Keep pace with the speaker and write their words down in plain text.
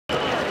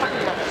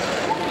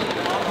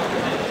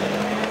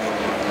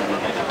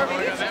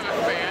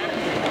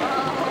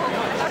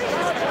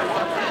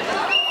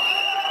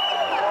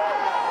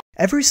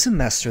Every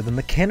semester, the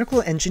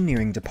Mechanical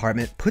Engineering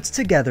Department puts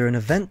together an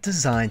event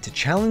designed to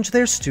challenge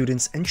their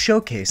students and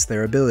showcase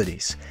their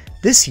abilities.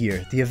 This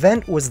year, the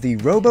event was the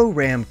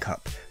RoboRam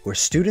Cup, where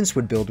students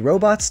would build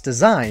robots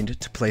designed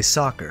to play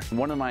soccer.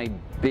 One of my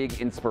big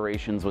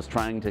inspirations was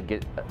trying to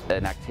get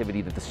an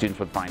activity that the students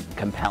would find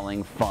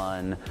compelling,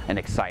 fun, and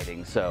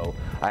exciting. So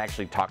I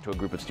actually talked to a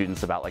group of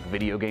students about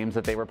video games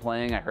that they were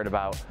playing. I heard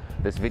about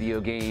this video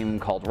game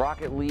called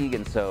Rocket League,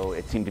 and so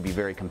it seemed to be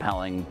very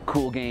compelling,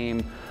 cool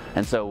game.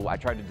 And so I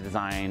tried to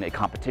design a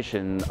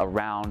competition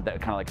around that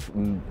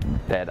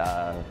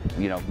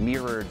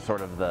mirrored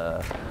sort of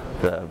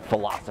the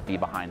philosophy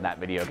behind that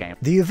video game.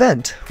 The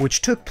event,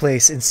 which took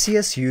place in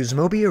CSU's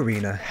Moby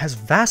Arena, has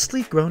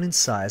vastly grown in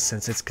size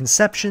since its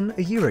conception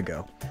a year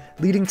ago,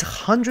 leading to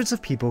hundreds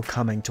of people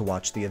coming to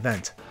watch the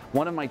event.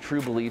 One of my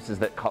true beliefs is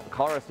that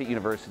Colorado State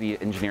University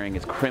engineering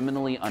is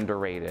criminally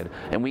underrated,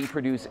 and we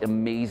produce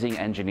amazing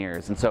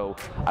engineers, and so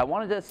I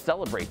wanted to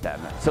celebrate them.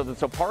 So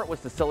part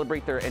was to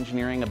celebrate their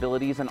engineering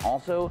abilities, and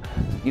also,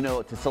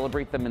 to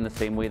celebrate them in the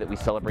same way that we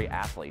celebrate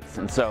athletes.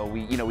 And so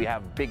we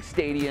have big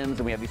stadiums,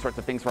 and we have these sorts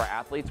of things for our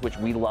athletes, which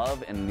we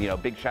love, and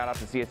big shout out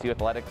to CSU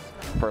Athletics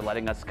for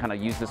letting us kind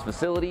of use this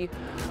facility.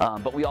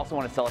 But we also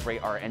want to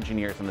celebrate our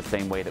engineers in the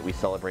same way that we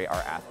celebrate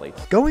our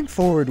athletes. Going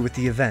forward with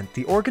the event,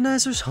 the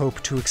organizers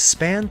hope to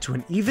expand to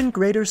an even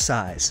greater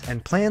size,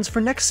 and plans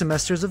for next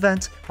semester's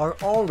event are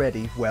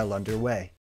already well underway.